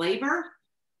change the flavor,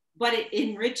 but it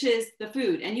enriches the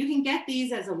food. And you can get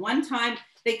these as a one-time.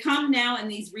 They come now in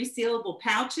these resealable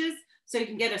pouches. So you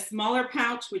can get a smaller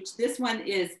pouch, which this one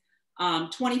is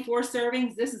 24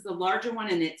 servings. This is the larger one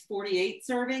and it's 48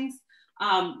 servings.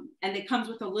 And it comes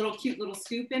with a cute little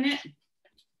scoop in it.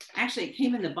 Actually, it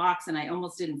came in the box and I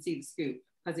almost didn't see the scoop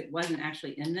because it wasn't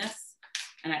actually in this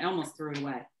and I almost threw it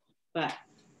away. But,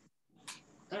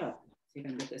 see if I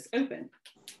can get this open.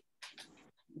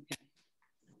 Okay.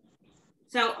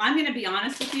 So I'm gonna be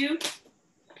honest with you.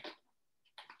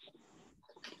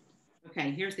 Okay,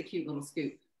 here's the cute little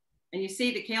scoop. And you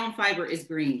see the kale and fiber is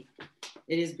green.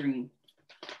 It is green.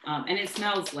 And it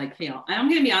smells like kale. And I'm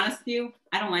gonna be honest with you,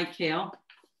 I don't like kale.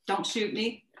 Don't shoot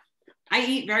me. I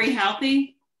eat very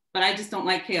healthy, but I just don't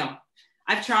like kale.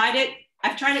 I've tried it.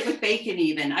 I've tried it with bacon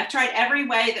even. I've tried every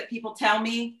way that people tell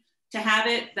me to have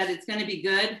it, that it's gonna be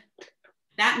good.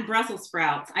 That and Brussels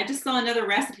sprouts. I just saw another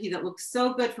recipe that looks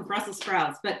so good for Brussels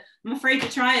sprouts, but I'm afraid to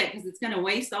try it because it's gonna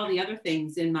waste all the other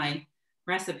things in my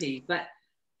recipe. But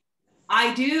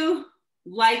I do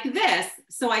like this,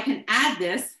 so I can add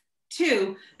this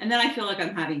too, and then I feel like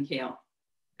I'm having kale.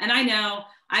 And I know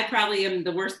I probably am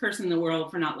the worst person in the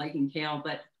world for not liking kale,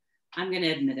 but I'm gonna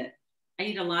admit it. I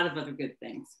eat a lot of other good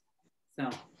things. So,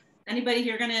 anybody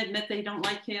here gonna admit they don't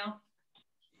like kale?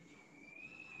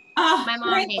 Oh, my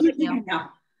mom hates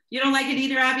kale. You don't like it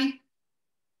either, Abby?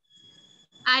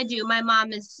 I do. My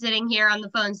mom is sitting here on the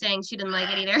phone saying she didn't like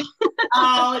it either.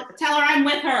 Oh, tell her I'm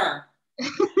with her.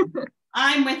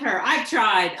 I'm with her. I've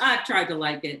tried to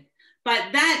like it, but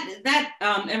that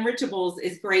enrichables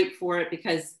is great for it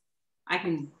because I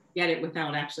can get it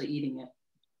without actually eating it.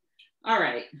 All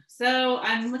right, so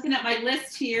I'm looking at my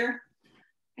list here.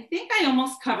 I think I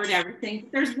almost covered everything.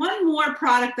 There's one more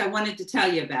product I wanted to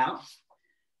tell you about.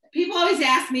 People always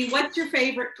ask me, what's your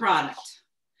favorite product?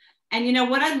 And you know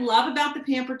what I love about the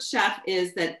Pampered Chef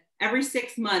is that every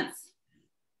 6 months,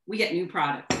 we get new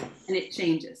products and it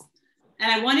changes.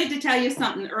 And I wanted to tell you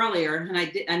something earlier, and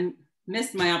I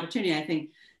missed my opportunity, I think,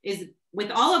 is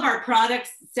with all of our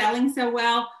products selling so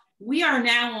well, we are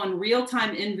now on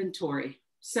real-time inventory.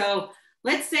 So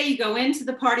let's say you go into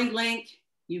the party link,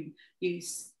 you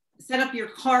set up your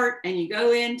cart and you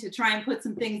go in to try and put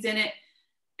some things in it,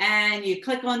 and you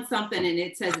click on something and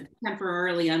it says it's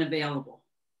temporarily unavailable.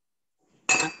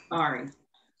 I'm sorry.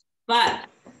 But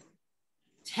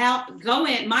go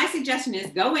in, my suggestion is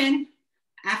go in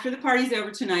after the party's over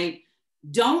tonight.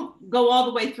 Don't go all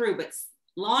the way through, but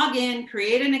log in,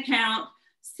 create an account,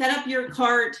 set up your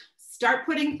cart, start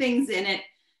putting things in it,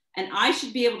 and I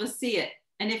should be able to see it.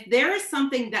 And if there is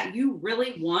something that you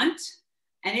really want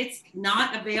and it's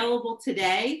not available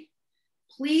today,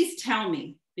 please tell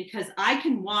me, because I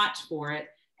can watch for it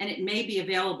and it may be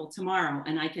available tomorrow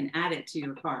and I can add it to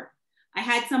your cart. I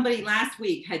had somebody last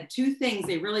week had 2 things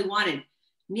they really wanted.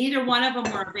 Neither one of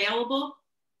them were available.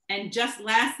 And just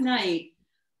last night,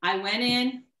 I went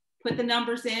in, put the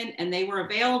numbers in, and they were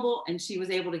available, and she was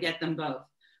able to get them both.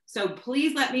 So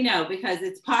please let me know, because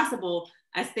it's possible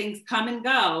as things come and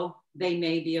go, they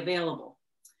may be available.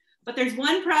 But there's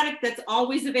one product that's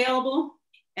always available,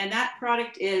 and that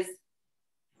product is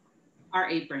our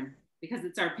apron, because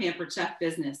it's our Pampered Chef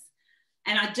business.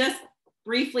 And I'll just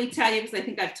briefly tell you, because I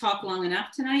think I've talked long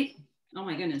enough tonight. Oh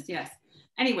my goodness, yes.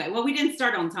 Anyway, well, we didn't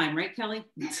start on time, right, Kelly?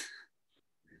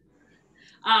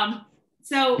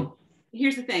 So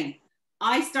here's the thing.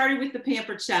 I started with the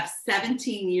Pampered Chef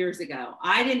 17 years ago.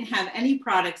 I didn't have any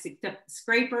products except a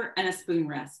scraper and a spoon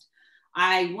rest.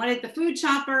 I wanted the food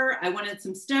chopper. I wanted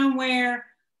some stoneware.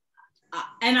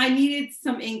 And I needed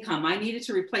some income. I needed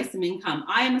to replace some income.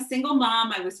 I am a single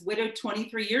mom. I was widowed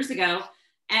 23 years ago.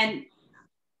 And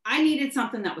I needed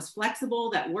something that was flexible,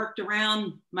 that worked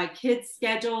around my kids'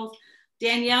 schedules.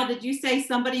 Danielle, did you say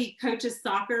somebody coaches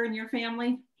soccer in your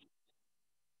family?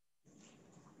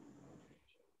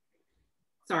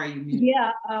 Sorry, you muted.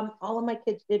 Yeah, all of my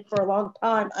kids did for a long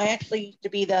time. I actually used to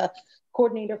be the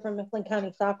coordinator for Mifflin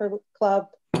County Soccer Club.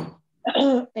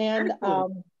 And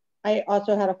Cool. I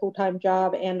also had a full-time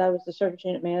job, and I was the service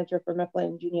unit manager for Mifflin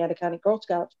and Juniata County Girl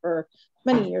Scouts for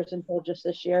many years until just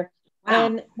this year. Wow.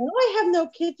 And now I have no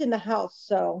kids in the house,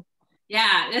 so.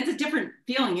 Yeah, that's a different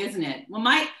feeling, isn't it? Well,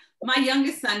 my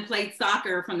youngest son played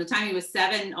soccer from the time he was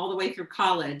 7 all the way through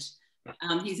college.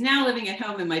 He's now living at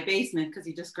home in my basement because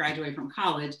he just graduated from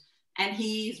college, and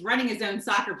he's running his own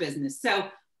soccer business. So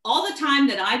all the time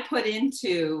that I put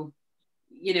into,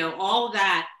 you know, all of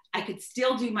that, I could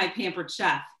still do my Pampered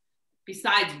Chef,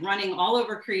 besides running all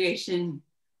over creation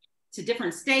to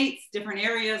different states, different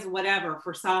areas, whatever,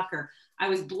 for soccer. I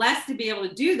was blessed to be able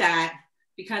to do that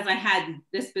because I had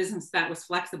this business that was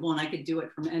flexible and I could do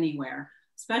it from anywhere,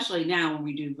 especially now when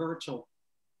we do virtual.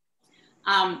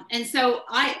 And so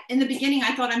in the beginning,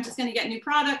 I thought I'm just going to get new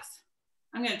products.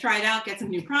 I'm going to try it out, get some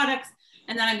new products,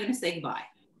 and then I'm going to say goodbye.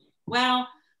 Well,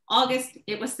 August,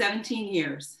 it was 17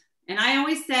 years. And I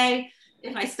always say,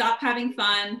 if I stop having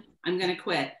fun, I'm going to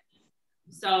quit.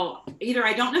 So either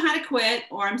I don't know how to quit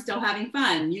or I'm still having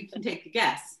fun. You can take the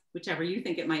guess, whichever you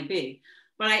think it might be.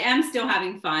 But I am still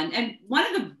having fun. And one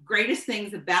of the greatest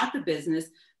things about the business,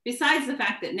 besides the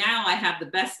fact that now I have the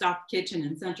best stocked kitchen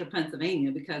in central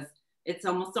Pennsylvania, because it's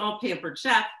almost all Pampered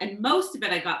Chef, and most of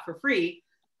it I got for free.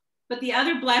 But the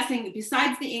other blessing,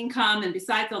 besides the income and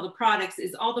besides all the products,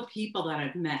 is all the people that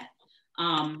I've met.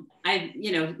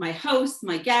 You know, my hosts,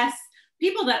 my guests,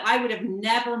 people that I would have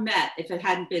never met if it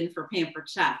hadn't been for Pampered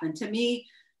Chef. And to me,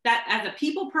 that as a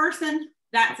people person,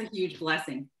 that's a huge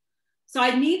blessing. So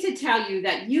I need to tell you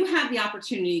that you have the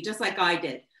opportunity, just like I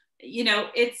did. You know,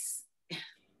 it's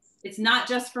not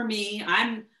just for me.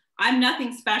 I'm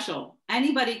nothing special.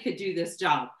 Anybody could do this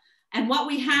job. And what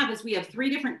we have is we have 3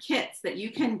 different kits that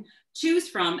you can choose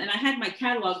from. And I had my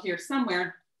catalog here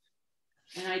somewhere,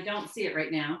 and I don't see it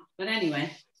right now. But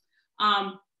anyway,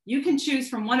 you can choose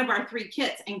from one of our 3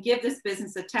 kits and give this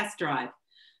business a test drive.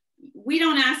 We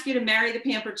don't ask you to marry the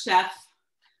Pampered Chef.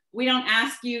 We don't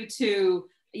ask you to,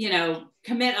 you know,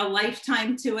 commit a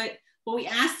lifetime to it, but we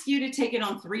ask you to take it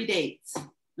on 3 dates,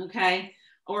 okay?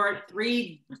 Or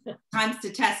 3 times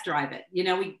to test drive it. You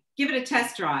know, we give it a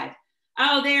test drive.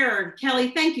 Oh, there, Kelly,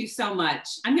 thank you so much.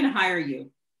 I'm going to hire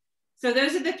you. So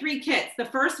those are the 3 kits. The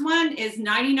first one is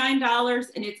 $99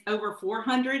 and it's over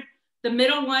 $400. The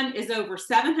middle one is over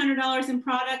 $700 in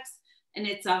products and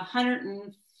it's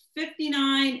 $159.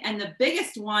 And the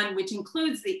biggest one, which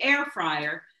includes the air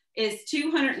fryer, is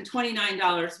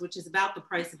 $229, which is about the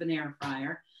price of an air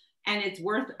fryer. And it's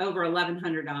worth over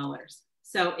 $1,100.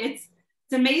 So it's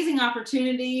an amazing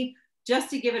opportunity just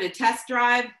to give it a test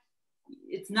drive.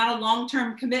 it's not a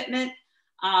long-term commitment.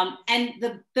 And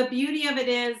the beauty of it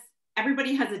is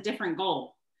everybody has a different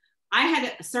goal. I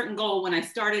had a certain goal when I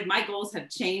started. My goals have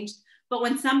changed. But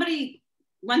when somebody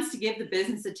wants to give the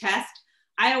business a test,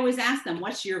 I always ask them,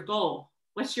 what's your goal?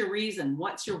 What's your reason?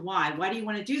 What's your why? Why do you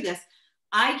want to do this?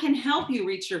 I can help you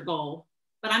reach your goal,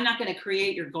 but I'm not going to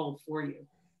create your goal for you.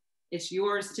 It's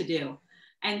yours to do.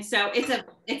 And so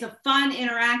it's a fun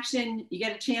interaction. You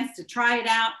get a chance to try it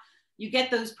out. You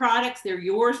get those products, they're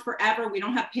yours forever. We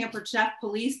don't have Pampered Chef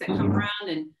police that come around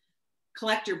and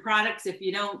collect your products if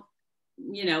you don't,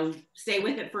 you know, stay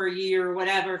with it for a year or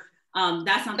whatever.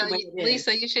 That's not the way it is.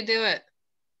 Lisa, you should do it.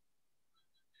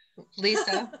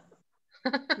 Lisa.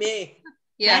 Me.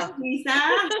 Yeah. Hey,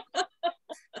 Lisa.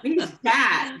 Who's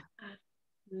that?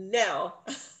 No.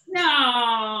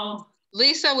 No.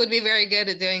 Lisa would be very good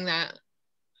at doing that.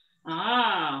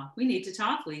 Oh, we need to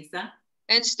talk, Lisa.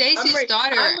 And Stacy's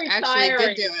daughter actually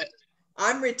did do it.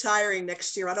 I'm retiring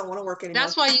next year. I don't want to work anymore.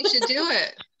 That's why you should do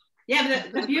it. Yeah,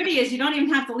 but the beauty is you don't even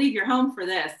have to leave your home for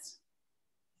this.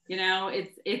 You know,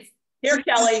 it's Here,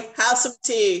 Kelly, have some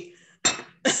tea.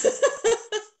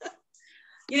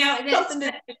 You know, something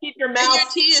to keep your mouth and your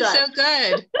tea shut. is so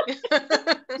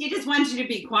good. He just wants you to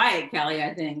be quiet, Kelly,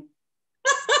 I think.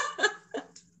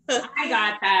 I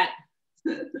got that.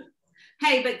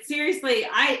 Hey, but seriously,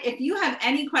 if you have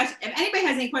any questions, if anybody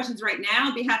has any questions right now,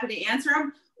 I'd be happy to answer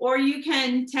them. Or you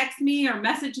can text me or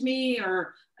message me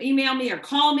or email me or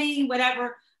call me,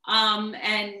 whatever. And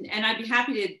I'd be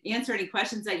happy to answer any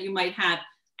questions that you might have.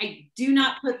 I do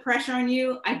not put pressure on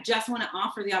you. I just want to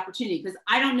offer the opportunity because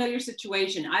I don't know your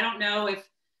situation. I don't know if,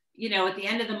 you know, at the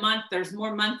end of the month, there's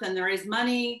more month than there is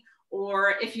money,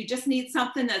 or if you just need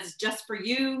something that's just for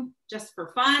you, just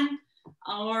for fun,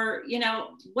 or, you know,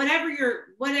 whatever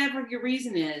your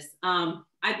reason is,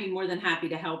 I'd be more than happy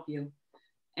to help you.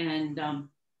 And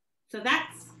so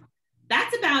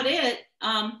that's about it.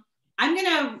 I'm going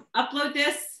to upload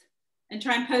this and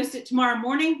try and post it tomorrow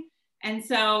morning. And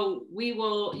so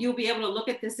you'll be able to look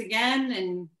at this again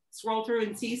and scroll through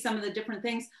and see some of the different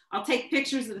things. I'll take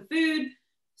pictures of the food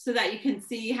so that you can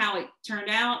see how it turned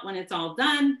out when it's all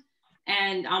done.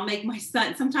 And I'll make my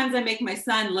son, sometimes I make my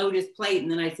son load his plate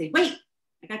and then I say, wait,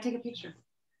 I gotta take a picture.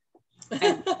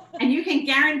 And you can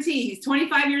guarantee he's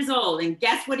 25 years old and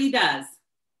guess what he does?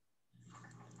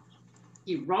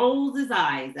 He rolls his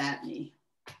eyes at me.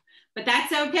 But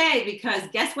that's okay because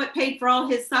guess what paid for all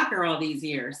his soccer all these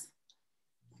years?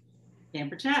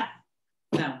 Pampered Chef.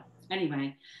 So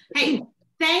anyway, hey,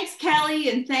 thanks Kelly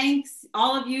and thanks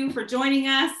all of you for joining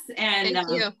us. And thank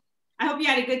you. I hope you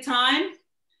had a good time.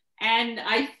 And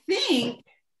I think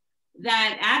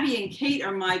that Abby and Kate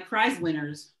are my prize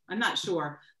winners. I'm not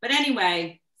sure. But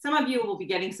anyway, some of you will be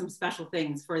getting some special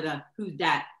things for the Who's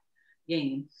Dat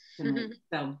game tonight.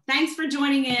 So thanks for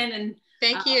joining in. And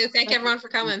thank you. Thank everyone for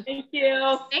coming. Thank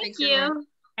you. Thank you.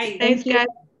 Hey, Thanks, guys.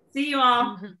 See you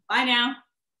all. Bye now.